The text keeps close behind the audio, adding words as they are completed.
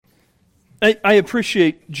I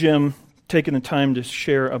appreciate Jim taking the time to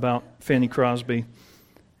share about Fanny Crosby.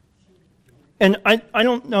 And I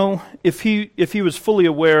don't know if he was fully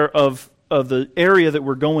aware of the area that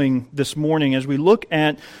we're going this morning as we look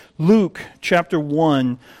at Luke chapter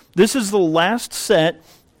 1. This is the last set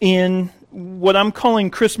in what I'm calling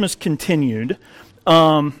Christmas Continued.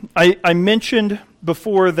 I mentioned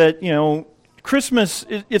before that, Christmas,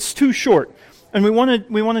 it's too short. And we want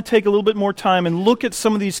to take a little bit more time and look at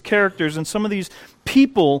some of these characters and some of these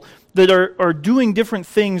people that are doing different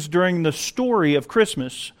things during the story of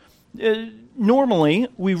Christmas. Normally,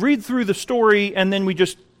 we read through the story and then we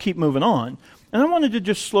just keep moving on. And I wanted to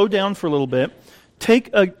just slow down for a little bit, take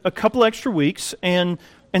a couple extra weeks and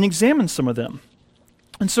examine some of them.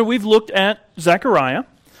 And so we've looked at Zechariah,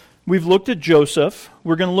 we've looked at Joseph,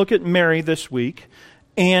 we're going to look at Mary this week,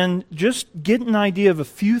 and just get an idea of a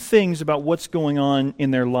few things about what's going on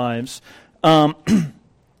in their lives.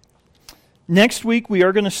 Next week, we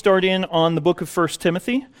are going to start in on the book of 1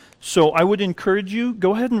 Timothy. So I would encourage you,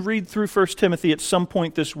 go ahead and read through 1 Timothy at some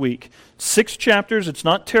point this week. 6 chapters, it's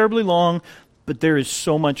not terribly long, but there is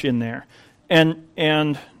so much in there.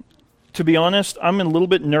 And to be honest, I'm a little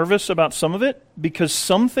bit nervous about some of it because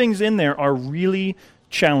some things in there are really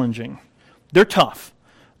challenging. They're tough.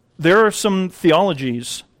 There are some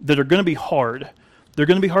theologies that are going to be hard. They're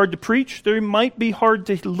going to be hard to preach. They might be hard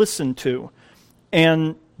to listen to.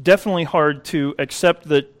 And definitely hard to accept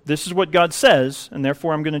that this is what God says, and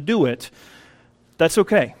therefore I'm going to do it. That's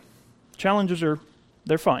okay. Challenges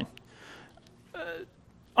they're fine.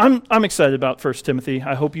 I'm excited about 1 Timothy.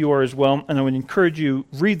 I hope you are as well, and I would encourage you,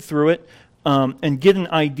 read through it and get an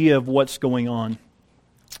idea of what's going on.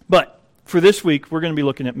 But for this week, we're going to be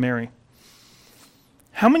looking at Mary.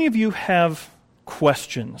 How many of you have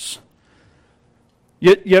questions?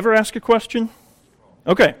 You ever ask a question?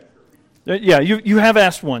 Okay. Yeah, you have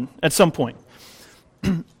asked one at some point.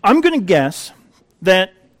 I'm going to guess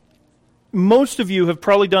that most of you have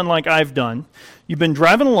probably done like I've done. You've been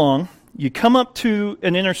driving along, you come up to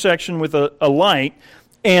an intersection with a light,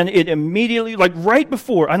 and it immediately, like right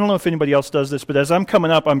before, I don't know if anybody else does this, but as I'm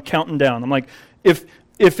coming up, I'm counting down. I'm like, if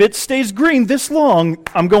it stays green this long,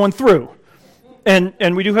 I'm going through.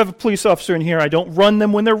 And we do have a police officer in here. I don't run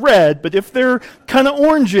them when they're red, but if they're kind of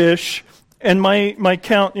orangish, and my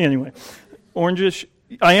count, anyway, orangish,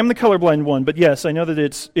 I am the colorblind one, but yes, I know that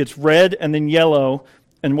it's red and then yellow,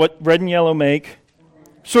 and what red and yellow make.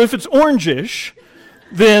 So if it's orangish,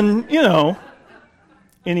 then,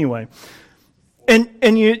 anyway.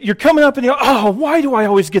 And you're coming up and you're, why do I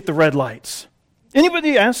always get the red lights?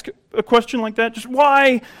 Anybody ask a question like that? Just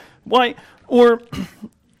why? Or,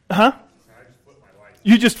 huh?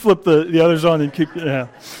 You just flip the others on and keep, yeah.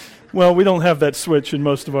 Well, we don't have that switch in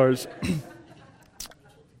most of ours.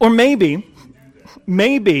 Or maybe,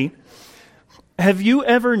 have you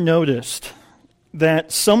ever noticed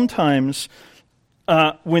that sometimes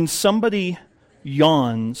when somebody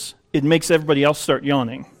yawns, it makes everybody else start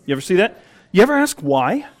yawning? You ever see that? You ever ask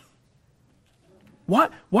why?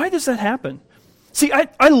 Why does that happen? See,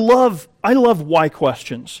 I love why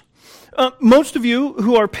questions. Most of you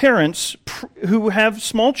who are parents who have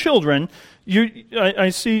small children, I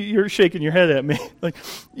see you're shaking your head at me. Like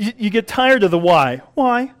you get tired of the why.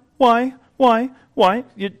 Why?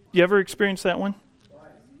 You ever experience that one?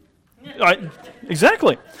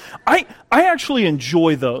 Exactly. I actually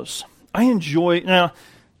enjoy those. Now,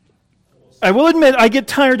 I will admit I get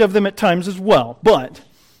tired of them at times as well, but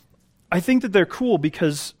I think that they're cool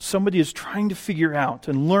because somebody is trying to figure out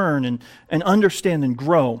and learn and understand and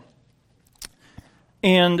grow.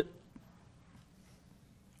 And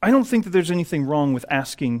I don't think that there's anything wrong with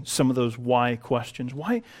asking some of those why questions.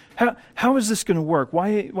 Why? How is this going to work?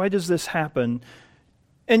 Why does this happen?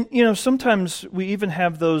 And, sometimes we even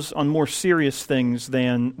have those on more serious things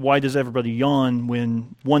than why does everybody yawn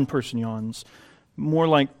when one person yawns? More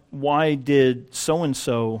like, why did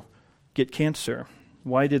so-and-so get cancer?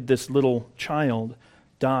 Why did this little child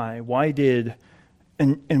die? Why did...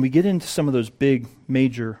 And we get into some of those big,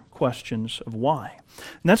 major questions of why.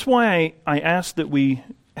 And that's why I asked that we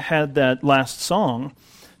had that last song,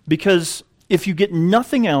 because if you get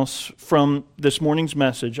nothing else from this morning's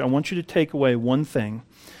message, I want you to take away one thing,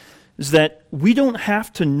 is that we don't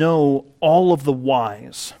have to know all of the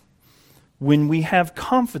whys when we have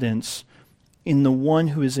confidence in the one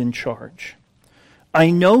who is in charge. I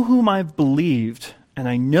know whom I've believed, and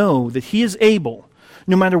I know that he is able,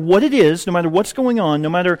 no matter what it is, no matter what's going on, no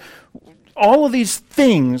matter all of these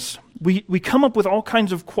things, we come up with all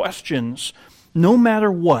kinds of questions. No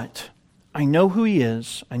matter what, I know who he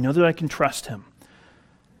is. I know that I can trust him.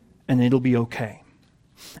 And it'll be okay.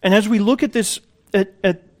 And as we look at this,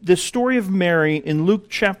 at this story of Mary in Luke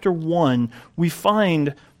chapter 1, we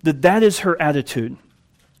find that that is her attitude.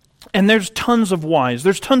 And there's tons of whys.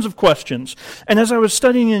 There's tons of questions. And as I was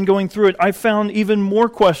studying and going through it, I found even more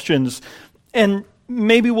questions. And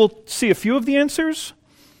maybe we'll see a few of the answers.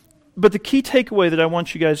 But the key takeaway that I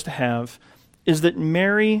want you guys to have is that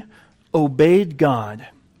Mary obeyed God,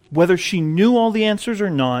 whether she knew all the answers or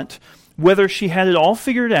not, whether she had it all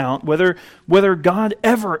figured out, whether God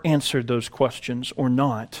ever answered those questions or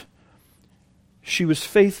not. She was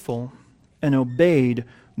faithful and obeyed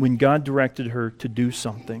when God directed her to do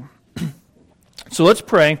something. So let's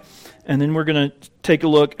pray, and then we're going to take a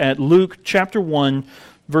look at Luke chapter 1,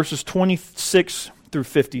 verses 26 through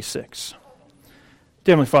 56.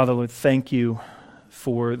 Dear Heavenly Father, Lord, thank you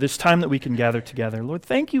for this time that we can gather together. Lord,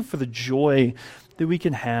 thank you for the joy that we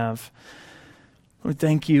can have. Lord,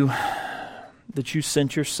 thank you that you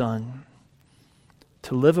sent your Son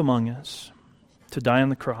to live among us, to die on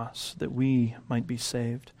the cross, that we might be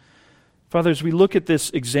saved. Father, as we look at this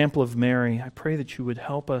example of Mary, I pray that you would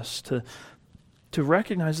help us to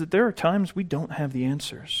recognize that there are times we don't have the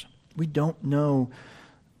answers. We don't know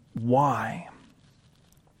why.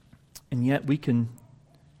 And yet we can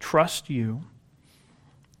trust you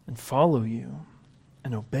and follow you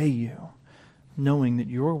and obey you, knowing that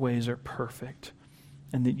your ways are perfect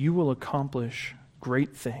and that you will accomplish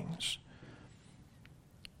great things.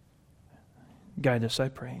 Guide us, I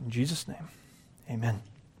pray, in Jesus' name. Amen.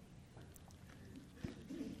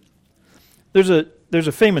 There's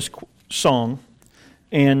a famous song,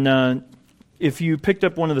 and if you picked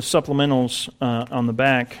up one of the supplementals on the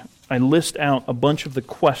back, I list out a bunch of the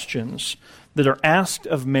questions that are asked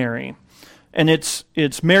of Mary. And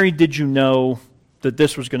it's Mary, did you know that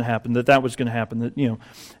this was going to happen, that was going to happen, that, you know.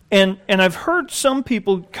 And I've heard some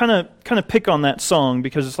people kind of pick on that song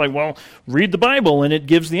because it's like, well, read the Bible and it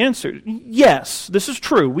gives the answer. Yes, this is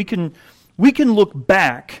true. We can look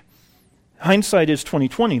back. Hindsight is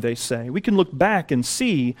 20/20, they say. We can look back and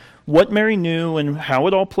see what Mary knew and how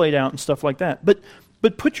it all played out and stuff like that.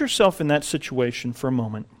 But put yourself in that situation for a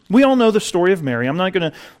moment. We all know the story of Mary. I'm not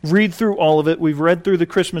going to read through all of it. We've read through the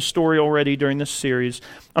Christmas story already during this series.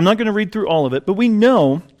 I'm not going to read through all of it, but we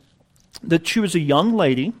know that she was a young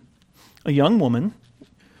lady, a young woman,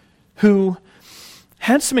 who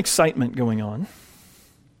had some excitement going on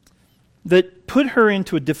that put her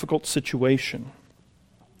into a difficult situation.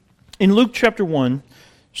 In Luke chapter 1,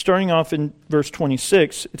 starting off in verse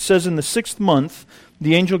 26, it says, in the 6th month,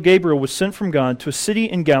 the angel Gabriel was sent from God to a city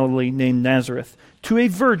in Galilee named Nazareth, to a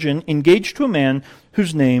virgin engaged to a man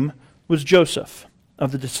whose name was Joseph,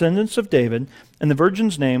 of the descendants of David, and the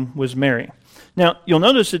virgin's name was Mary. Now, you'll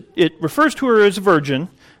notice it refers to her as a virgin.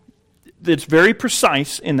 It's very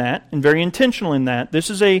precise in that, and very intentional in that. This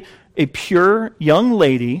is a pure young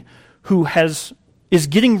lady who is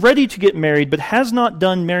getting ready to get married, but has not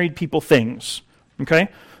done married people things. Okay?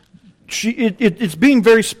 It's being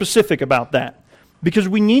very specific about that, because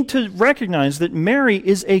we need to recognize that Mary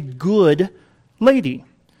is a good lady.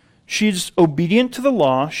 She's obedient to the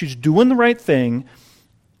law. She's doing the right thing.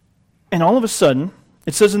 And all of a sudden,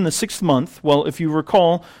 it says in the 6th month, well, if you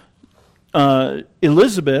recall,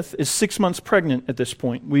 Elizabeth is 6 months pregnant at this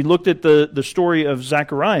point. We looked at the story of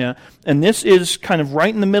Zechariah, and this is kind of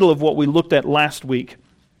right in the middle of what we looked at last week.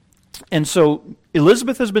 And so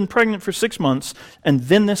Elizabeth has been pregnant for 6 months, and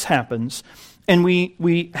then this happens. And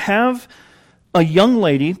we have a young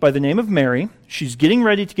lady by the name of Mary. She's getting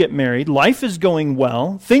ready to get married. Life is going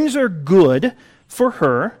well. Things are good for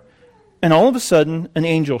her. And all of a sudden, an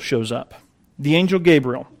angel shows up. The angel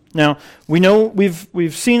Gabriel. Now, we know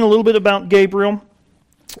we've seen a little bit about Gabriel.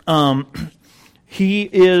 He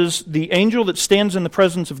is the angel that stands in the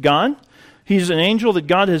presence of God. He's an angel that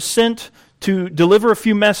God has sent to deliver a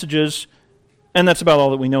few messages, and that's about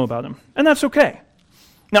all that we know about him. And that's okay.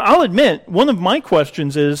 Now, I'll admit, one of my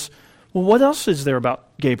questions is, well, what else is there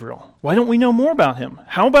about Gabriel? Why don't we know more about him?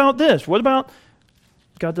 How about this? What about...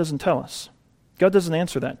 God doesn't tell us. God doesn't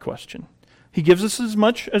answer that question. He gives us as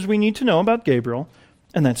much as we need to know about Gabriel,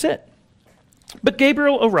 and that's it. But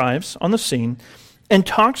Gabriel arrives on the scene and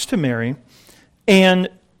talks to Mary, and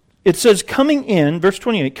it says, coming in, verse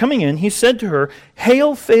 28, coming in, he said to her,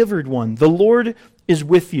 "Hail, favored one, the Lord is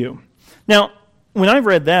with you." Now, when I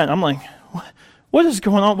read that, I'm like, what is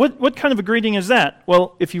going on? What kind of a greeting is that?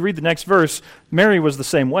 Well, if you read the next verse, Mary was the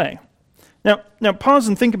same way. Now pause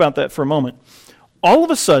and think about that for a moment. All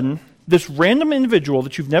of a sudden, this random individual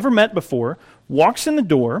that you've never met before walks in the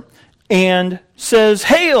door and says,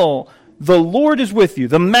 "Hail, the Lord is with you,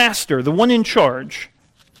 the Master, the one in charge."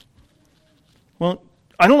 Well,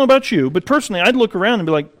 I don't know about you, but personally, I'd look around and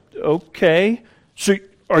be like, okay, so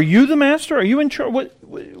are you the master? Are you in charge?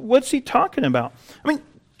 What's he talking about? I mean,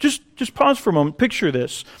 just pause for a moment. Picture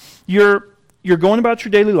this. You're going about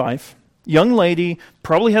your daily life. Young lady,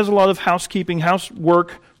 probably has a lot of housekeeping,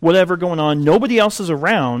 housework, whatever going on. Nobody else is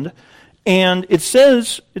around. And it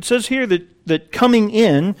says here that coming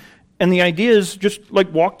in, and the idea is just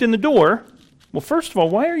like walked in the door. Well, first of all,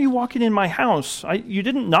 why are you walking in my house? You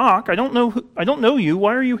didn't knock. I don't know you.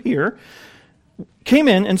 Why are you here? Came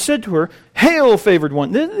in and said to her, "Hail, favored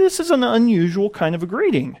one." This is an unusual kind of a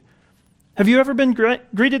greeting. Have you ever been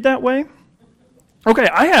greeted that way? Okay,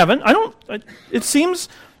 I haven't. It seems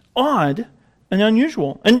odd and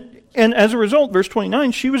unusual. And as a result, verse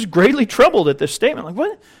 29, she was greatly troubled at this statement.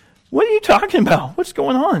 Like, what are you talking about? What's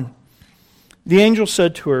going on? The angel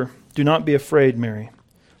said to her, "Do not be afraid, Mary.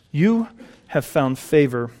 You have found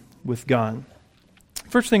favor with God."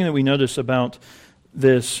 First thing that we notice about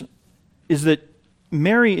this is that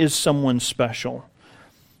Mary is someone special.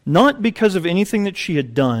 Not because of anything that she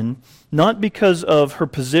had done, not because of her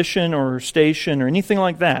position or her station or anything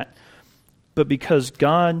like that, but because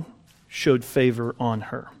God showed favor on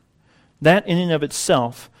her. That in and of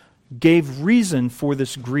itself gave reason for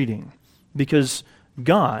this greeting, because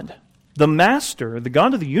God, the Master, the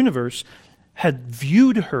God of the universe, had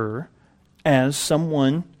viewed her as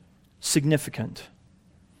someone significant.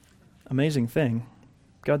 Amazing thing.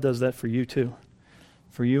 God does that for you too.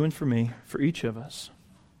 For you and for me, for each of us.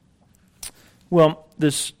 Well,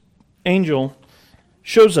 this angel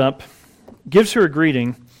shows up, gives her a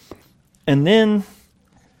greeting, and then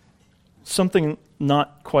something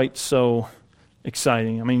not quite so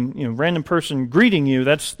exciting. I mean, random person greeting you,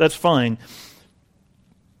 that's fine.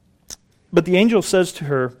 But the angel says to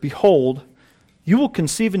her, "Behold, you will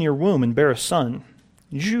conceive in your womb and bear a son.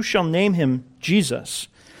 You shall name him Jesus.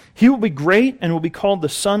 He will be great and will be called the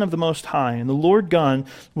Son of the Most High, and the Lord God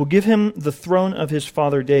will give him the throne of his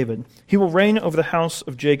father David. He will reign over the house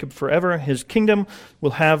of Jacob forever. His kingdom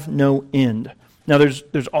will have no end." Now,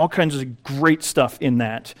 there's all kinds of great stuff in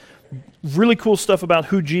that. Really cool stuff about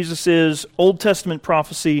who Jesus is, Old Testament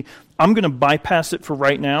prophecy. I'm going to bypass it for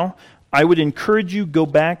right now. I would encourage you, go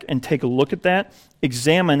back and take a look at that.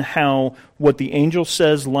 Examine how what the angel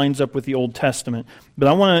says lines up with the Old Testament. But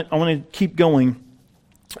I want to keep going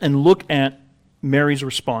and look at Mary's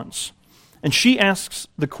response. And she asks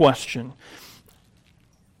the question,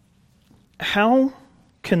 "How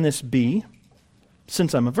can this be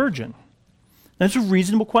since I'm a virgin?" That's a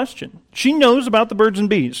reasonable question. She knows about the birds and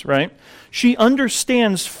bees, right? She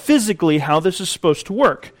understands physically how this is supposed to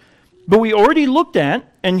work. But we already looked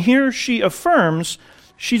at, and here she affirms,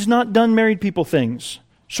 she's not done married people things.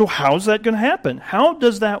 So how's that going to happen? How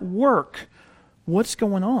does that work? What's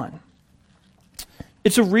going on?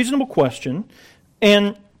 It's a reasonable question,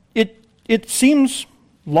 and it seems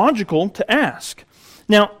logical to ask.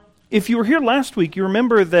 Now, if you were here last week, you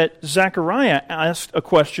remember that Zechariah asked a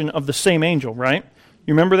question of the same angel, right?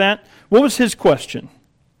 You remember that? What was his question?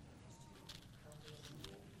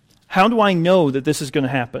 How do I know that this is going to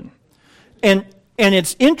happen? And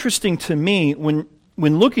it's interesting to me when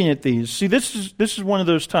looking at these. See, this is one of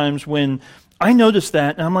those times when I noticed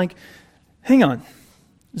that, and I'm like, hang on.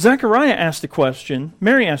 Zechariah asked a question,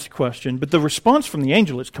 Mary asked a question, but the response from the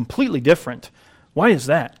angel is completely different. Why is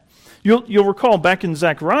that? You'll recall back in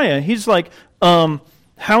Zechariah, he's like, how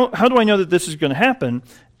do I know that this is going to happen?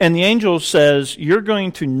 And the angel says, you're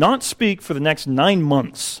going to not speak for the next 9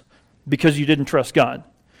 months because you didn't trust God.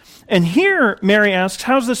 And here, Mary asks,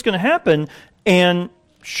 how's this going to happen? And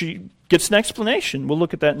she gets an explanation. We'll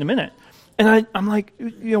look at that in a minute. And I'm like,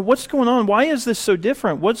 what's going on? Why is this so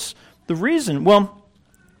different? What's the reason? Well,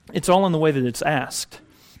 it's all in the way that it's asked.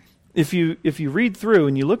 If you read through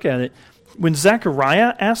and you look at it, when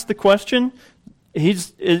Zechariah asked the question, in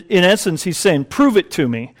essence, he's saying, prove it to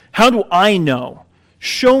me. How do I know?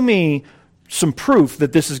 Show me some proof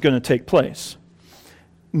that this is going to take place.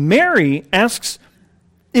 Mary asks,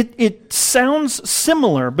 it sounds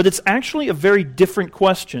similar, but it's actually a very different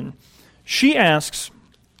question. She asks,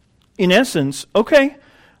 in essence, okay,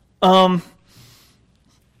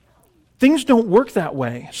 things don't work that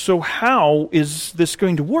way, so how is this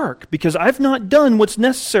going to work? Because I've not done what's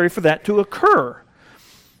necessary for that to occur.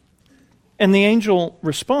 And the angel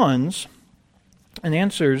responds and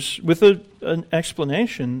answers with an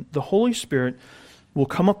explanation. The Holy Spirit will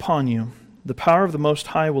come upon you. The power of the Most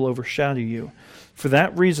High will overshadow you. For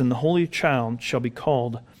that reason, the Holy Child shall be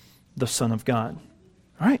called the Son of God.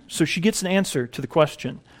 All right, so she gets an answer to the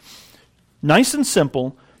question. Nice and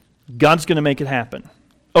simple, God's going to make it happen.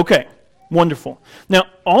 Okay, wonderful. Now,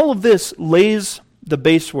 all of this lays the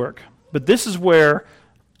base work, but this is where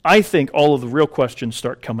I think all of the real questions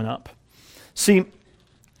start coming up. See,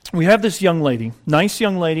 we have this young lady, nice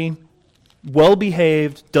young lady,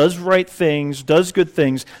 well-behaved, does right things, does good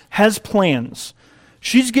things, has plans.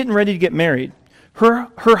 She's getting ready to get married. Her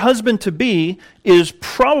husband-to-be is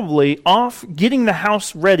probably off getting the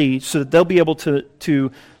house ready so that they'll be able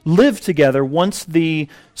to live together once the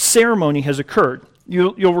ceremony has occurred.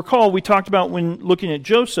 You'll recall we talked about when looking at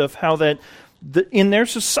Joseph how that in their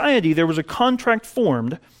society there was a contract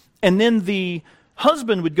formed, and then the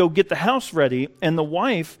husband would go get the house ready, and the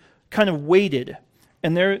wife kind of waited.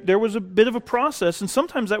 And there was a bit of a process, and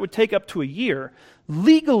sometimes that would take up to a year.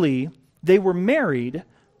 Legally, they were married,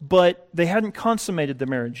 but they hadn't consummated the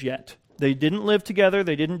marriage yet. They didn't live together,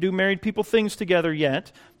 they didn't do married people things together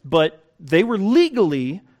yet, but they were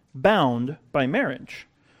legally bound by marriage.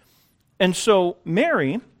 And so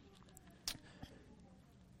Mary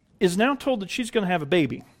is now told that she's going to have a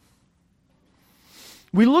baby.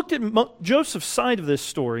 We looked at Joseph's side of this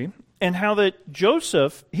story and how that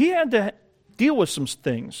Joseph, he had to deal with some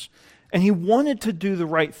things, and he wanted to do the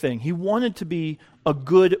right thing. He wanted to be a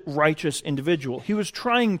good, righteous individual. He was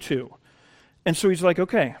trying to. And so he's like,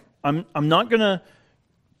 okay, I'm not going to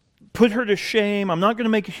put her to shame. I'm not going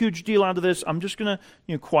to make a huge deal out of this. I'm just going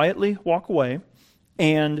to quietly walk away,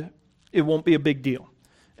 and it won't be a big deal.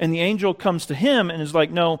 And the angel comes to him and is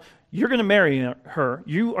like, no, you're going to marry her.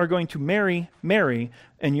 You are going to marry Mary,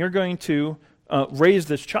 and you're going to raise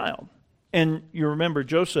this child. And you remember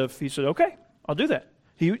Joseph, he said, okay, I'll do that.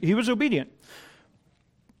 He was obedient.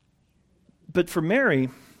 But for Mary,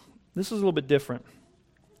 this is a little bit different.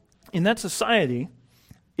 In that society,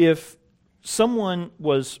 if someone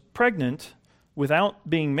was pregnant without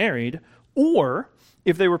being married, or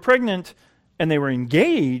if they were pregnant and they were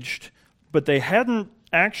engaged, but they hadn't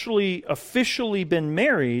actually officially been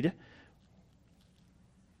married,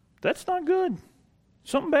 that's not good.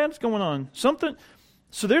 Something bad's going on.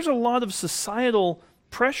 So there's a lot of societal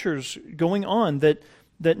pressures going on that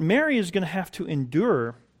Mary is going to have to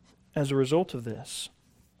endure as a result of this.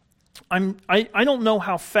 I don't know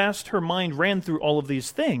how fast her mind ran through all of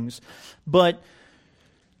these things, but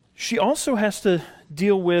she also has to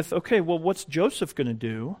deal with, okay, well, what's Joseph going to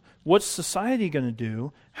do? What's society going to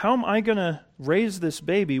do? How am I going to raise this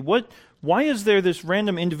baby? Why is there this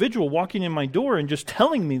random individual walking in my door and just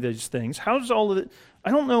telling me these things? How does all of it?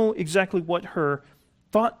 I don't know exactly what her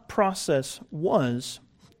thought process was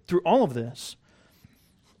through all of this.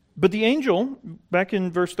 But the angel, back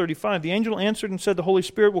in verse 35, the angel answered and said, the Holy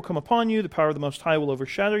Spirit will come upon you, the power of the Most High will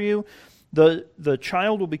overshadow you. The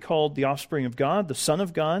child will be called the offspring of God, the Son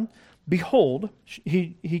of God. Behold,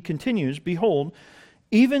 he continues, behold,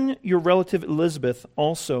 even your relative Elizabeth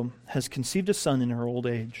also has conceived a son in her old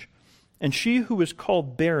age. And she who was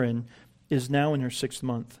called barren is now in her 6th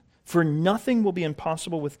month. For nothing will be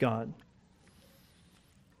impossible with God.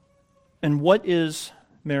 And what is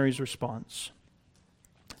Mary's response?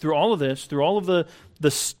 Through all of this, through all of the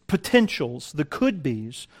potentials, the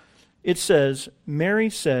could-bes, it says, Mary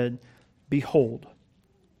said, behold,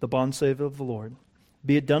 the bondslave of the Lord,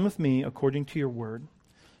 be it done with me according to your word.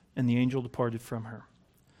 And the angel departed from her.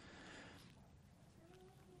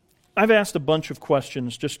 I've asked a bunch of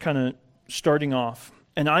questions, just kind of starting off.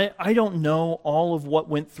 And I don't know all of what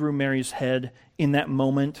went through Mary's head in that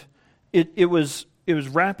moment. It was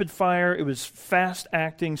rapid fire. It was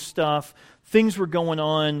fast-acting stuff. Things were going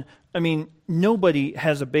on. I mean, nobody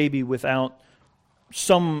has a baby without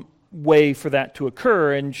some way for that to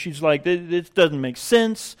occur. And she's like, this doesn't make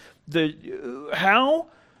sense. How?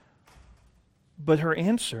 But her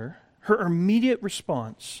answer, her immediate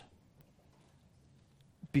response,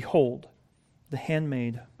 behold, the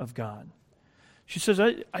handmaid of God. She says,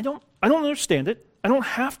 I don't understand it. I don't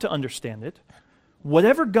have to understand it.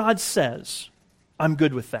 Whatever God says, I'm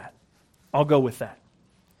good with that. I'll go with that.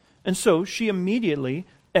 And so she immediately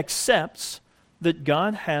accepts that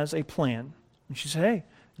God has a plan. And she says, hey,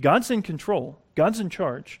 God's in control. God's in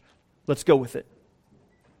charge. Let's go with it.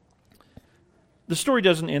 The story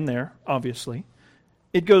doesn't end there, obviously.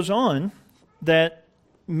 It goes on that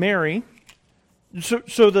Mary,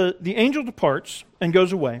 so the angel departs and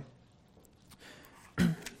goes away.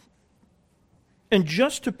 And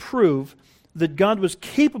just to prove that God was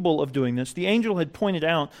capable of doing this, the angel had pointed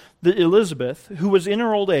out that Elizabeth, who was in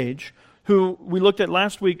her old age, who we looked at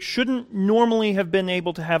last week, shouldn't normally have been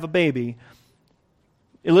able to have a baby.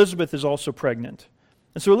 Elizabeth is also pregnant.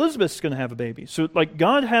 And so Elizabeth's going to have a baby. So like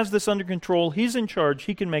God has this under control. He's in charge.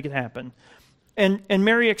 He can make it happen. And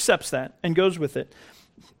Mary accepts that and goes with it.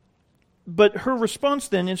 But her response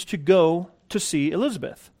then is to go to see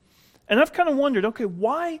Elizabeth. And I've kind of wondered, okay,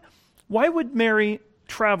 why would Mary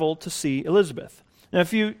travel to see Elizabeth? Now,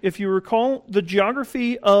 if you recall the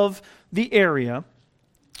geography of the area,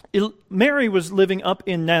 Mary was living up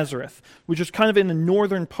in Nazareth, which is kind of in the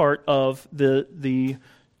northern part of the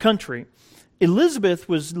country. Elizabeth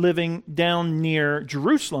was living down near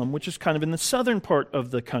Jerusalem, which is kind of in the southern part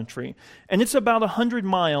of the country. And it's about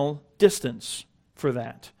 100-mile distance for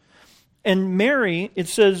that. And Mary, it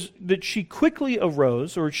says that she quickly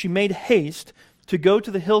arose, or she made haste to go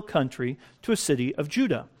to the hill country to a city of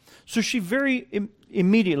Judah. So she very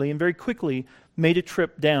immediately and very quickly made a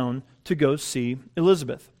trip down to go see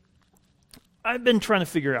Elizabeth. I've been trying to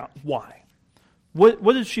figure out why.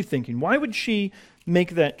 What is she thinking? Why would she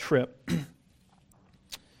make that trip?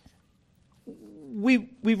 We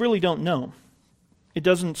really don't know. It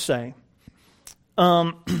doesn't say.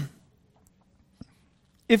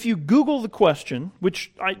 If you Google the question,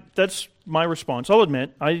 which that's my response, I'll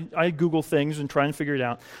admit, I Google things and try and figure it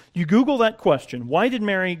out. You Google that question, why did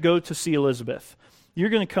Mary go to see Elizabeth? You're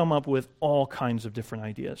going to come up with all kinds of different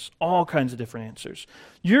ideas, all kinds of different answers.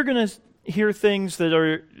 You're going to hear things that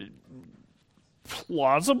are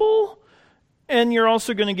plausible, and you're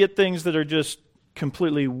also going to get things that are just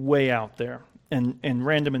completely way out there and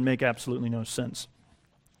random and make absolutely no sense.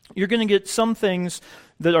 You're going to get some things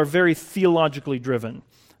that are very theologically driven.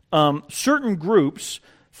 Certain groups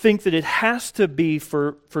think that it has to be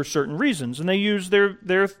for certain reasons, and they use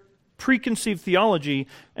their preconceived theology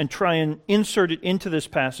and try and insert it into this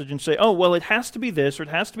passage and say, oh, well, it has to be this or it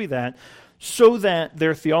has to be that, so that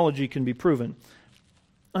their theology can be proven.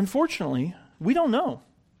 Unfortunately, we don't know.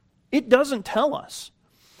 It doesn't tell us.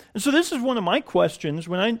 And so this is one of my questions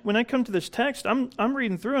when I come to this text. I'm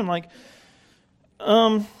reading through and like,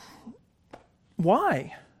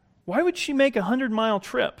 why? Why would she make a 100-mile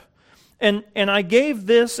trip? And I gave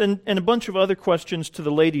this and a bunch of other questions to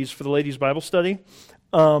the ladies for the ladies' Bible study,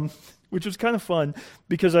 which was kind of fun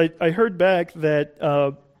because I heard back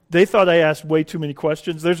that they thought I asked way too many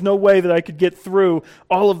questions. There's no way that I could get through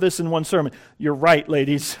all of this in one sermon. You're right,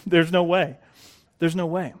 ladies. There's no way. There's no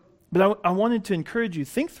way. But I wanted to encourage you,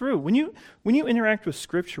 think through. When you interact with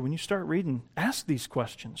Scripture, when you start reading, ask these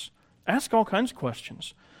questions. Ask all kinds of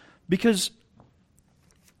questions. Because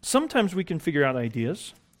sometimes we can figure out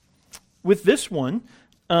ideas. With this one,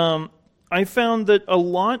 I found that a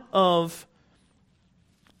lot of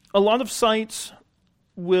sites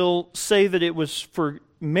will say that it was for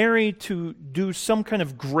Mary to do some kind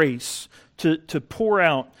of grace, to pour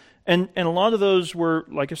out. And a lot of those were,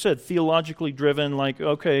 like I said, theologically driven, like,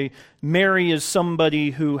 okay, Mary is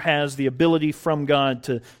somebody who has the ability from God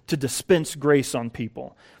to dispense grace on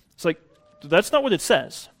people. It's like, that's not what it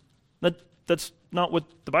says. That's not what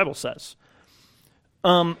the Bible says.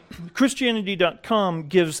 Christianity.com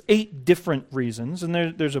gives 8 different reasons, and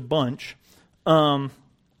there's a bunch. Some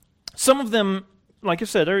of them, like I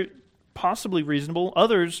said, are possibly reasonable.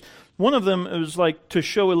 Others, one of them was like to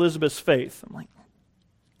show Elizabeth's faith. I'm like,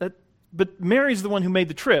 but Mary's the one who made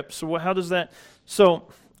the trip, so how does that... So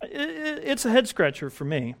it's a head-scratcher for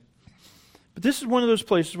me. But this is one of those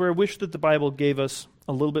places where I wish that the Bible gave us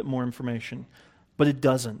a little bit more information, but it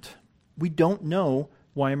doesn't. We don't know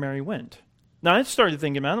why Mary went. Now, I started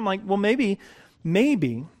thinking about it. I'm like, well, maybe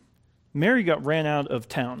Mary got ran out of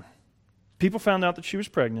town. People found out that she was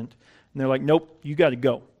pregnant, and they're like, nope, you got to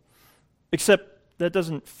go. Except that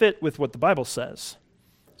doesn't fit with what the Bible says.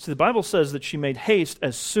 So the Bible says that she made haste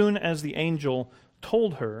as soon as the angel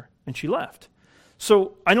told her, and she left.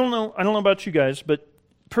 So I don't know about you guys, but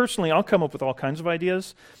personally, I'll come up with all kinds of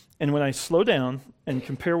ideas, and when I slow down and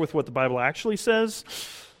compare with what the Bible actually says,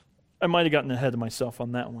 I might have gotten ahead of myself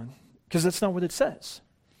on that one, because that's not what it says.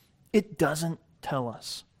 It doesn't tell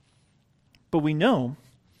us. But we know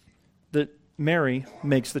that Mary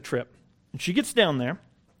makes the trip. And she gets down there,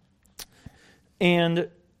 and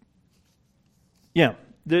yeah,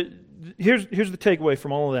 here's the takeaway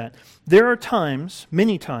from all of that. There are times,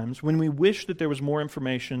 many times, when we wish that there was more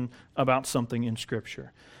information about something in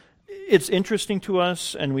Scripture. It's interesting to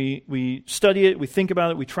us, and we study it, we think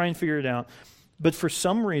about it, we try and figure it out. But for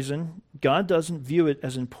some reason, God doesn't view it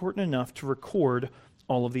as important enough to record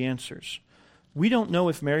all of the answers. We don't know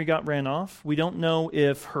if Mary got ran off. We don't know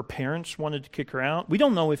if her parents wanted to kick her out. We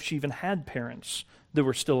don't know if she even had parents that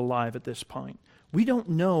were still alive at this point. We don't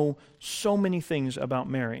know so many things about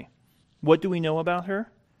Mary. What do we know about her?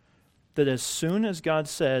 That as soon as God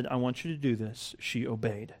said, I want you to do this, she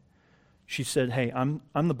obeyed. She said, hey, I'm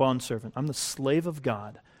the bondservant. I'm the slave of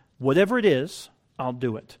God. Whatever it is, I'll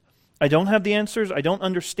do it. I don't have the answers. I don't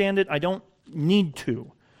understand it. I don't need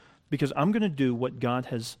to, because I'm going to do what God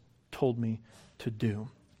has told me to do.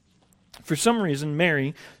 For some reason,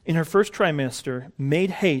 Mary, in her first trimester, made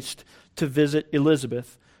haste to visit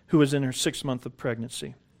Elizabeth, who was in her 6th month of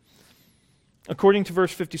pregnancy. According to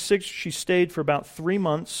verse 56, she stayed for about 3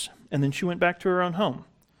 months, and then she went back to her own home.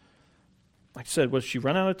 Like I said, was she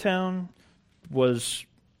run out of town? Was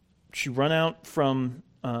she run out from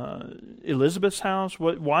Elizabeth's house?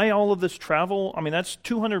 Why all of this travel? I mean, that's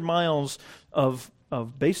 200 miles of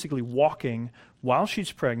basically walking while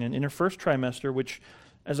she's pregnant in her first trimester, which,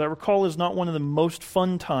 as I recall, is not one of the most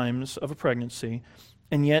fun times of a pregnancy,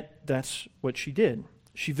 and yet that's what she did.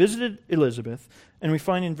 She visited Elizabeth, and we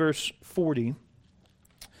find in verse 40,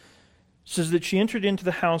 says that she entered into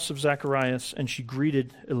the house of Zacharias, and she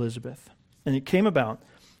greeted Elizabeth. And it came about,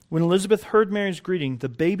 when Elizabeth heard Mary's greeting, the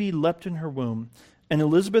baby leapt in her womb, and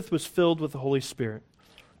Elizabeth was filled with the Holy Spirit.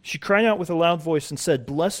 She cried out with a loud voice and said,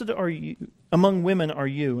 "Blessed are you among women are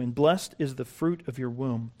you, and blessed is the fruit of your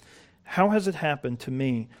womb. How has it happened to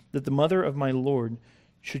me that the mother of my Lord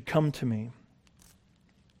should come to me?"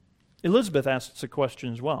 Elizabeth asks a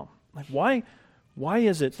question as well. Like, why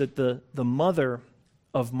is it that the mother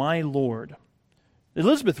of my Lord?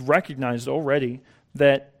 Elizabeth recognized already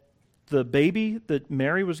that the baby that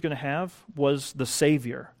Mary was going to have was the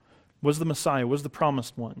Savior, was the Messiah, was the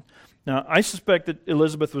promised one. Now, I suspect that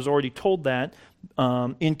Elizabeth was already told that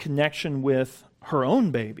in connection with her own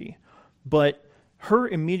baby, but her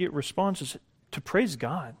immediate response is to praise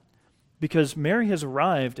God, because Mary has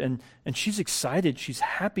arrived and she's excited, she's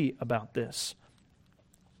happy about this.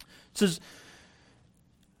 It says,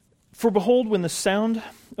 "For behold, when the sound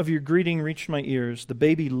of your greeting reached my ears, the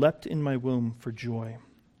baby leapt in my womb for joy.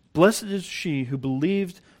 Blessed is she who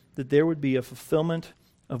believed that there would be a fulfillment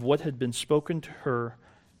of what had been spoken to her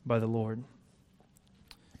by the Lord."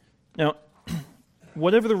 Now,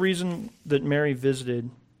 whatever the reason that Mary visited,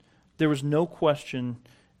 there was no question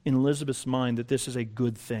in Elizabeth's mind that this is a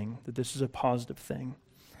good thing, that this is a positive thing.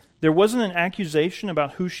 There wasn't an accusation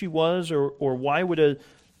about who she was or why would a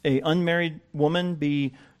unmarried woman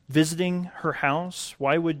be visiting her house.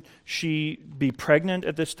 Why would she be pregnant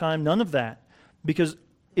at this time? None of that. Because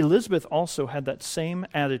Elizabeth also had that same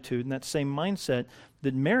attitude and that same mindset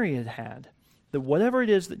that Mary had had, that whatever it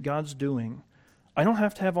is that God's doing, I don't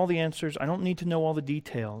have to have all the answers. I don't need to know all the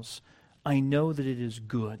details. I know that it is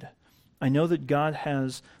good. I know that God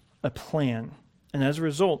has a plan. And as a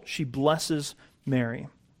result, she blesses Mary.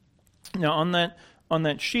 Now, on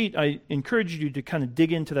that sheet, I encourage you to kind of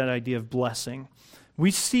dig into that idea of blessing. We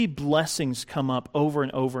see blessings come up over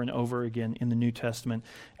and over and over again in the New Testament.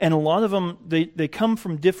 And a lot of them, they come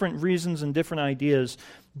from different reasons and different ideas.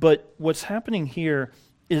 But what's happening here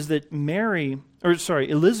is that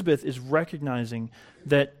Elizabeth is recognizing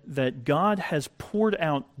that God has poured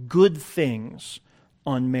out good things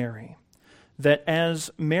on Mary. That as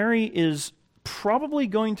Mary is probably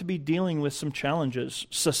going to be dealing with some challenges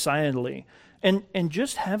societally, and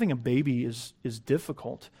just having a baby is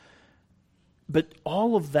difficult. But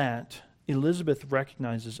all of that, Elizabeth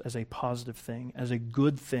recognizes as a positive thing, as a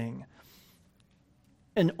good thing.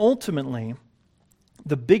 And ultimately,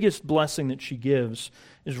 the biggest blessing that she gives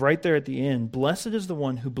is right there at the end. Blessed is the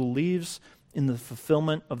one who believes in the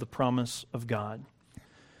fulfillment of the promise of God.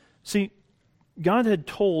 See, God had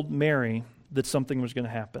told Mary that something was going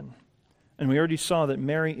to happen. And we already saw that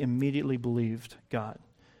Mary immediately believed God.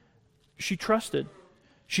 She trusted.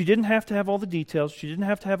 She didn't have to have all the details. She didn't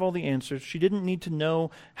have to have all the answers. She didn't need to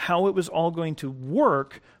know how it was all going to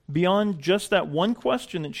work beyond just that one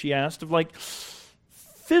question that she asked of like,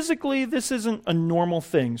 physically, this isn't a normal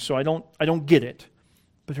thing, so I don't get it.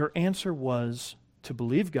 But her answer was to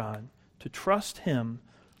believe God, to trust Him,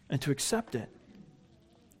 and to accept it.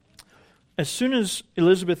 As soon as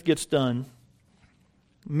Elizabeth gets done,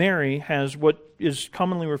 Mary has what is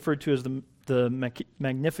commonly referred to as the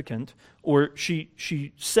Magnificat, or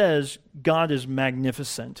she says God is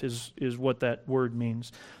magnificent, is what that word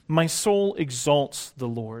means. My soul exalts the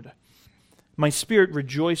Lord. My spirit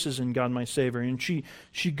rejoices in God my Savior. And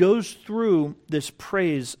she goes through this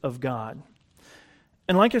praise of God.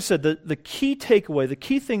 And like I said, the key takeaway, the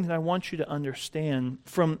key thing that I want you to understand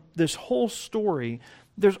from this whole story,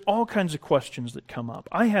 there's all kinds of questions that come up.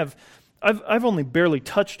 I've only barely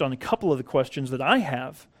touched on a couple of the questions that I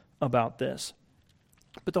have about this.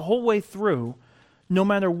 But the whole way through, no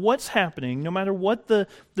matter what's happening, no matter what the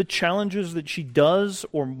challenges that she does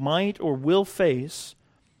or might or will face,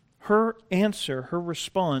 her answer, her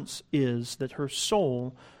response is that her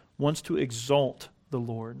soul wants to exalt the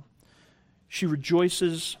Lord. She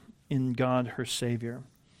rejoices in God, her Savior.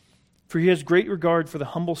 For He has great regard for the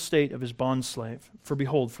humble state of His bondslave. For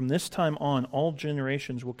behold, from this time on all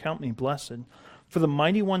generations will count me blessed. For the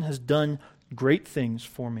Mighty One has done great things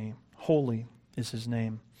for me. Holy is His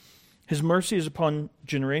name. His mercy is upon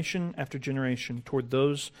generation after generation toward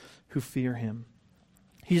those who fear Him.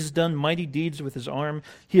 He has done mighty deeds with his arm.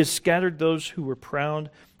 He has scattered those who were proud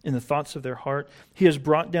in the thoughts of their heart. He has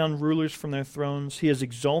brought down rulers from their thrones. He has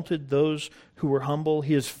exalted those who were humble.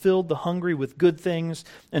 He has filled the hungry with good things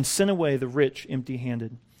and sent away the rich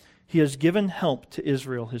empty-handed. He has given help to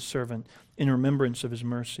Israel, his servant, in remembrance of his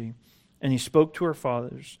mercy. And he spoke to our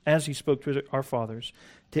fathers, as he spoke to our fathers,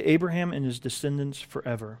 to Abraham and his descendants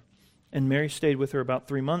forever. And Mary stayed with her about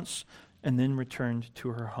 3 months and then returned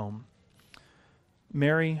to her home.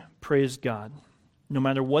 Mary praised God. No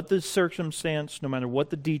matter what the circumstance, no matter what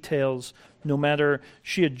the details, no matter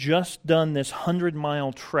she had just done this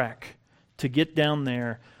 100-mile trek to get down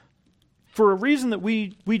there for a reason that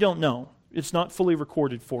we don't know. It's not fully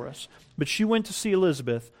recorded for us. But she went to see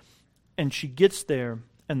Elizabeth, and she gets there,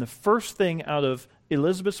 and the first thing out of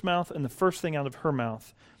Elizabeth's mouth and the first thing out of her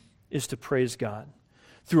mouth is to praise God.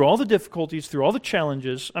 Through all the difficulties, through all the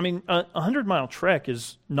challenges, a 100-mile trek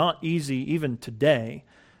is not easy even today,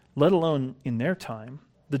 let alone in their time.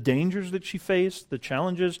 The dangers that she faced, the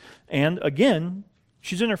challenges, and again,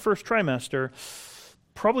 she's in her first trimester,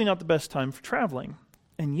 probably not the best time for traveling.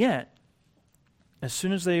 And yet, as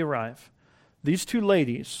soon as they arrive, these two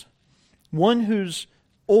ladies, one who's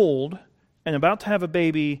old and about to have a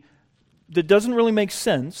baby that doesn't really make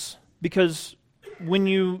sense, because when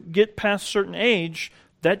you get past a certain age,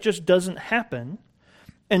 that just doesn't happen.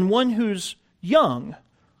 And one who's young,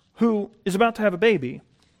 who is about to have a baby.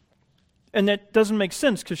 And that doesn't make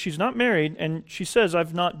sense because she's not married, and she says,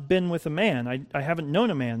 I've not been with a man. I haven't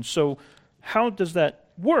known a man. So how does that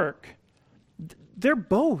work? They're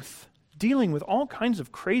both dealing with all kinds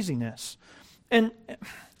of craziness. And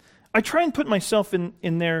I try and put myself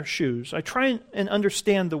in their shoes. I try and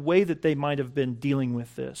understand the way that they might have been dealing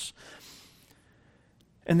with this.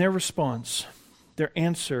 And their response, their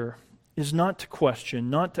answer, is not to question,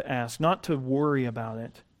 not to ask, not to worry about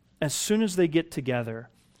it. As soon as they get together,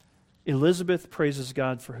 Elizabeth praises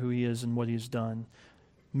God for who he is and what he's done.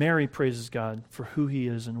 Mary praises God for who he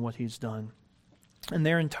is and what he's done. And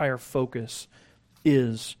their entire focus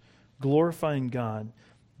is glorifying God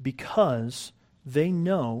because they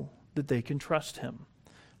know that they can trust him.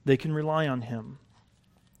 They can rely on him.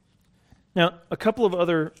 Now, a couple of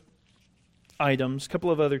other items, a couple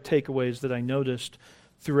of other takeaways that I noticed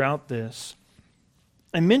throughout this.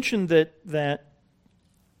 I mentioned that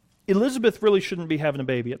Elizabeth really shouldn't be having a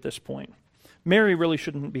baby at this point. Mary really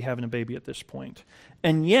shouldn't be having a baby at this point.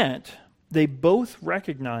 And yet, they both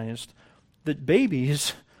recognized that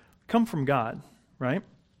babies come from God, right?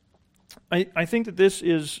 I think that this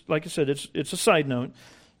is, like I said, it's a side note,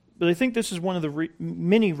 but I think this is one of the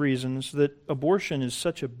many reasons that abortion is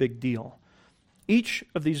such a big deal. Each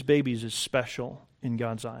of these babies is special in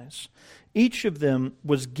God's eyes. Each of them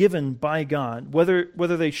was given by God.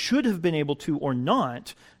 Whether they should have been able to or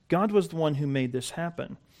not, God was the one who made this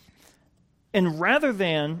happen. And rather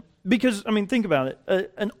than, because, think about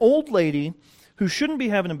it, an old lady who shouldn't be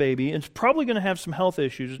having a baby is probably going to have some health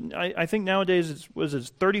issues. I think nowadays, it's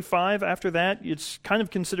 35 after that, it's kind of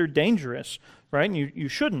considered dangerous, right? And you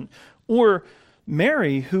shouldn't. Or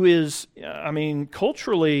Mary, who is,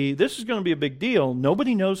 culturally, this is going to be a big deal.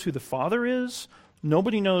 Nobody knows who the father is.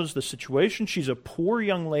 Nobody knows the situation. She's a poor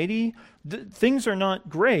young lady. Things are not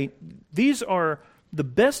great. These are the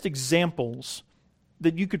best examples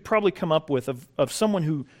that you could probably come up with of someone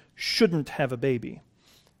who shouldn't have a baby.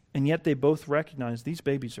 And yet they both recognize these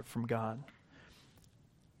babies are from God.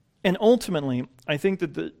 And ultimately, I think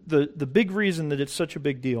that the big reason that it's such a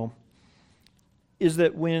big deal is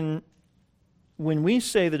that when we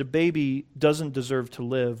say that a baby doesn't deserve to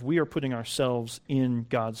live, we are putting ourselves in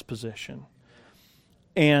God's position.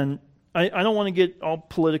 And I don't want to get all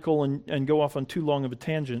political and go off on too long of a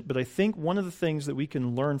tangent, but I think one of the things that we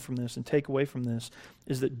can learn from this and take away from this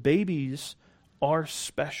is that babies are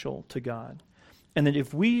special to God. And that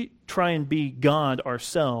if we try and be God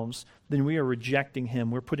ourselves, then we are rejecting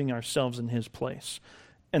him. We're putting ourselves in his place.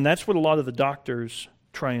 And that's what a lot of the doctors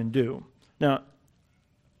try and do. Now,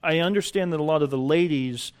 I understand that a lot of the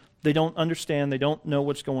ladies, they don't understand, they don't know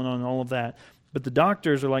what's going on and all of that. But the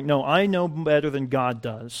doctors are like, no, I know better than God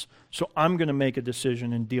does, so I'm going to make a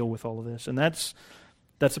decision and deal with all of this. And that's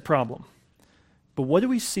a problem. But what do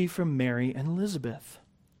we see from Mary and Elizabeth?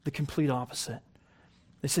 The complete opposite.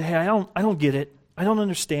 They say, hey, I don't get it. I don't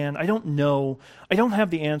understand. I don't know. I don't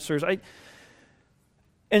have the answers.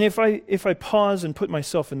 And if I pause and put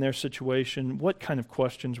myself in their situation, what kind of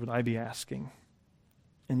questions would I be asking?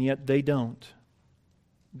 And yet they don't.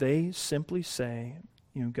 They simply say,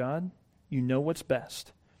 God, you know what's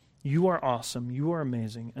best. You are awesome. You are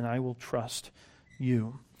amazing, and I will trust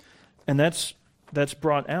you. And that's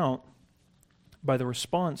brought out by the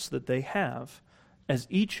response that they have as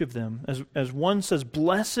each of them, as one says,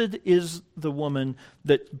 blessed is the woman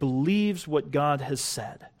that believes what God has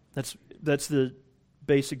said. That's the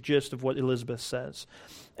basic gist of what Elizabeth says.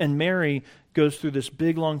 And Mary goes through this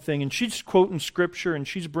big, long thing, and she's quoting Scripture, and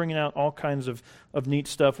she's bringing out all kinds of neat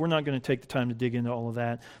stuff. We're not going to take the time to dig into all of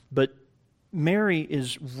that, but Mary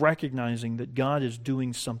is recognizing that God is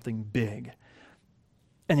doing something big.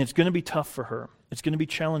 And it's going to be tough for her. It's going to be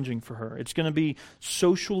challenging for her. It's going to be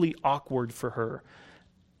socially awkward for her.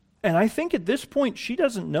 And I think at this point, she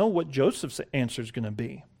doesn't know what Joseph's answer is going to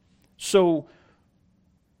be. So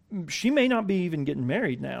she may not be even getting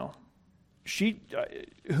married now.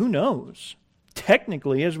 Who knows?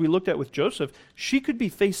 Technically, as we looked at with Joseph, she could be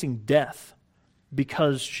facing death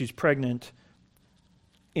because she's pregnant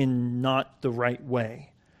in not the right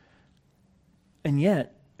way. And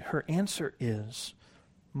yet, her answer is,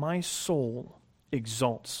 my soul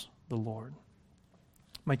exalts the Lord.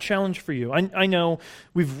 My challenge for you, I know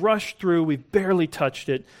we've rushed through, we've barely touched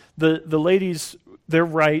it. The ladies, they're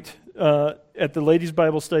right. At the ladies'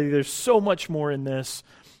 Bible study, there's so much more in this,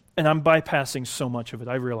 and I'm bypassing so much of it.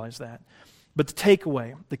 I realize that. But the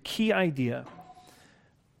takeaway, the key idea,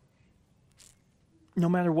 no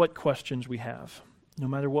matter what questions we have, no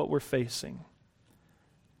matter what we're facing,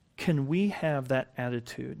 can we have that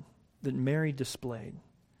attitude that Mary displayed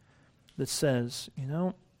that says,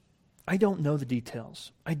 I don't know the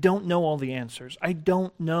details. I don't know all the answers. I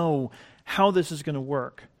don't know how this is going to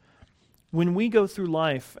work. When we go through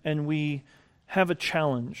life and we have a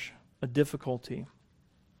challenge, a difficulty,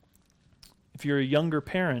 if you're a younger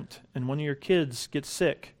parent and one of your kids gets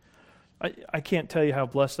sick, I can't tell you how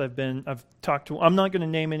blessed I've been. I'm not going to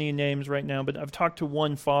name any names right now, but I've talked to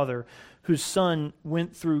one father whose son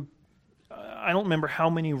went through, I don't remember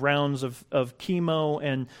how many rounds of chemo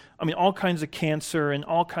and, all kinds of cancer and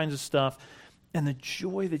all kinds of stuff. And the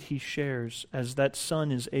joy that he shares as that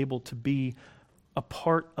son is able to be a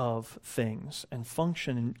part of things and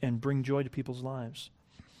function and bring joy to people's lives.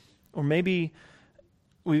 Or maybe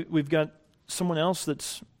we've got someone else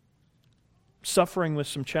that's suffering with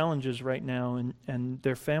some challenges right now, and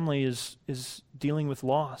their family is dealing with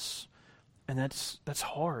loss, and that's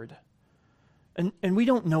hard. And we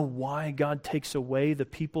don't know why God takes away the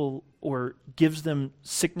people or gives them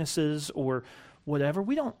sicknesses or whatever.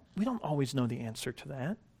 We don't always know the answer to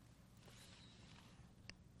that.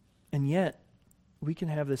 And yet, we can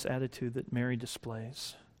have this attitude that Mary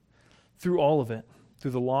displays through all of it,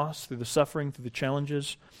 through the loss, through the suffering, through the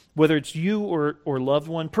challenges, whether it's you or loved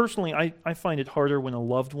one. Personally, I find it harder when a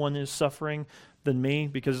loved one is suffering than me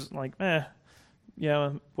because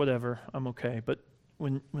yeah, whatever, I'm okay. But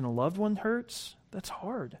when a loved one hurts, that's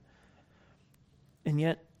hard. And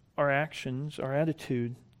yet, our actions, our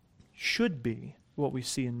attitude should be what we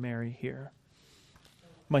see in Mary here.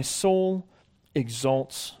 My soul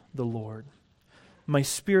exalts the Lord. My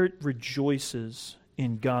spirit rejoices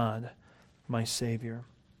in God, my Savior.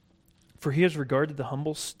 For he has regarded the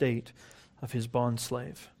humble state of his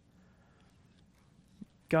bondslave.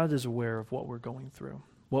 God is aware of what we're going through,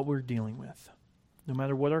 what we're dealing with. No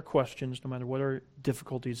matter what our questions, no matter what our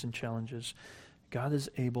difficulties and challenges, God is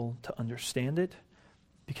able to understand it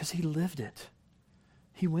because he lived it.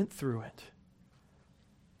 He went through it.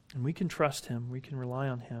 And we can trust him, we can rely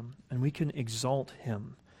on him, and we can exalt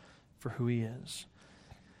him for who he is.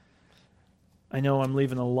 I know I'm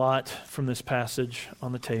leaving a lot from this passage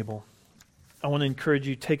on the table. I want to encourage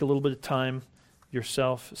you, take a little bit of time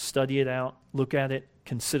yourself, study it out, look at it,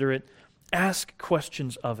 consider it, ask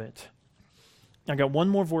questions of it. I got one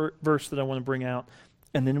more verse that I want to bring out,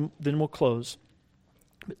 and then we'll close.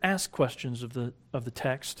 But ask questions of the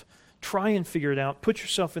text. Try and figure it out. Put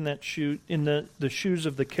yourself in that the shoes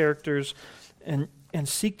of the characters, and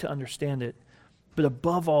seek to understand it. But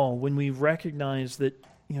above all, when we recognize that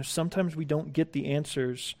sometimes we don't get the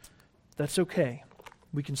answers, that's okay.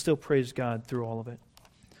 We can still praise God through all of it.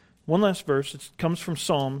 One last verse. It comes from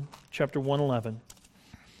Psalm chapter 111.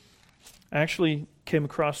 I actually came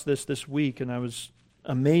across this week, and I was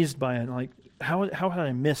amazed by it. Like, how had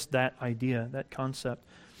I missed that idea, that concept?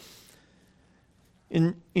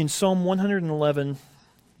 In Psalm 111,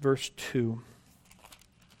 verse 2,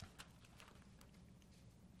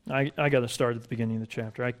 I got to start at the beginning of the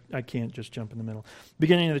chapter. I can't just jump in the middle.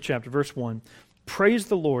 Beginning of the chapter, verse 1. Praise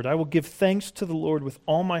the Lord. I will give thanks to the Lord with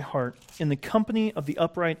all my heart, in the company of the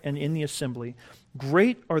upright and in the assembly.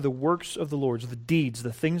 Great are the works of the Lord, the deeds,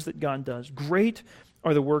 the things that God does. Great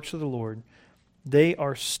are the works of the Lord. They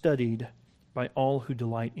are studied by all who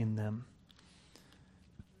delight in them.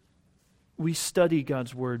 We study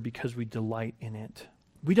God's word because we delight in it.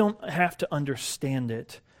 We don't have to understand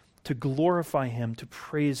it to glorify him, to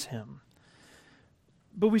praise him.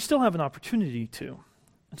 But we still have an opportunity to.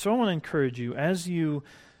 And so I want to encourage you, as you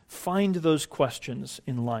find those questions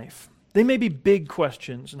in life, they may be big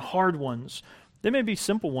questions and hard ones. They may be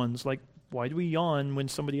simple ones like, why do we yawn when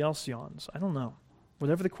somebody else yawns? I don't know.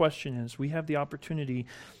 Whatever the question is, we have the opportunity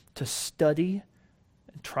to study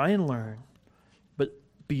and try and learn. But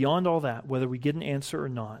beyond all that, whether we get an answer or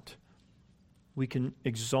not, we can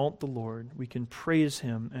exalt the Lord, we can praise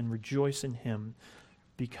Him and rejoice in Him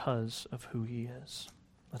because of who He is.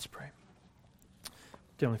 Let's pray.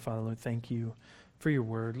 Dear Heavenly Father, Lord, thank you for your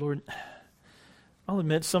word. Lord, I'll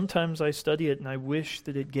admit sometimes I study it and I wish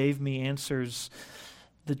that it gave me answers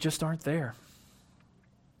that just aren't there.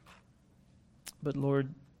 But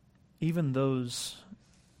Lord, even those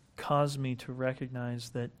cause me to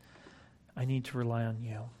recognize that I need to rely on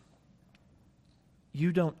you.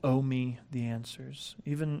 You don't owe me the answers.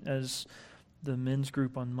 Even as the men's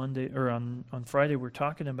group on Monday or on Friday were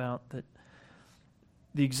talking about that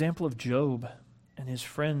the example of Job and his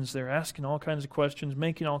friends, they're asking all kinds of questions,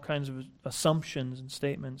 making all kinds of assumptions and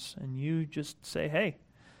statements, and you just say, hey,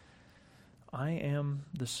 I am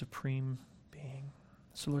the supreme being.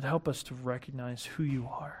 So Lord, help us to recognize who you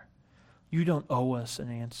are. You don't owe us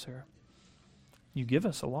an answer. You give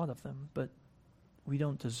us a lot of them, but we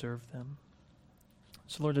don't deserve them.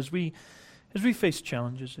 So Lord, as we face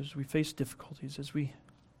challenges, as we face difficulties, as we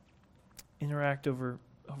interact over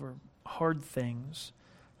hard things,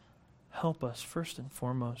 help us first and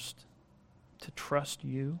foremost to trust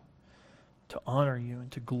you, to honor you,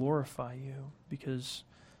 and to glorify you because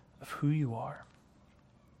of who you are.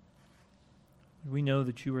 We know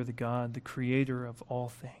that you are the God, the creator of all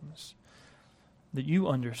things, that you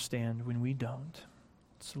understand when we don't.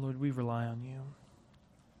 So Lord, we rely on you.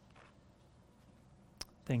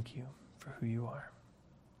 Thank you for who you are.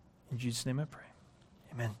 In Jesus' name I pray.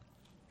 Amen.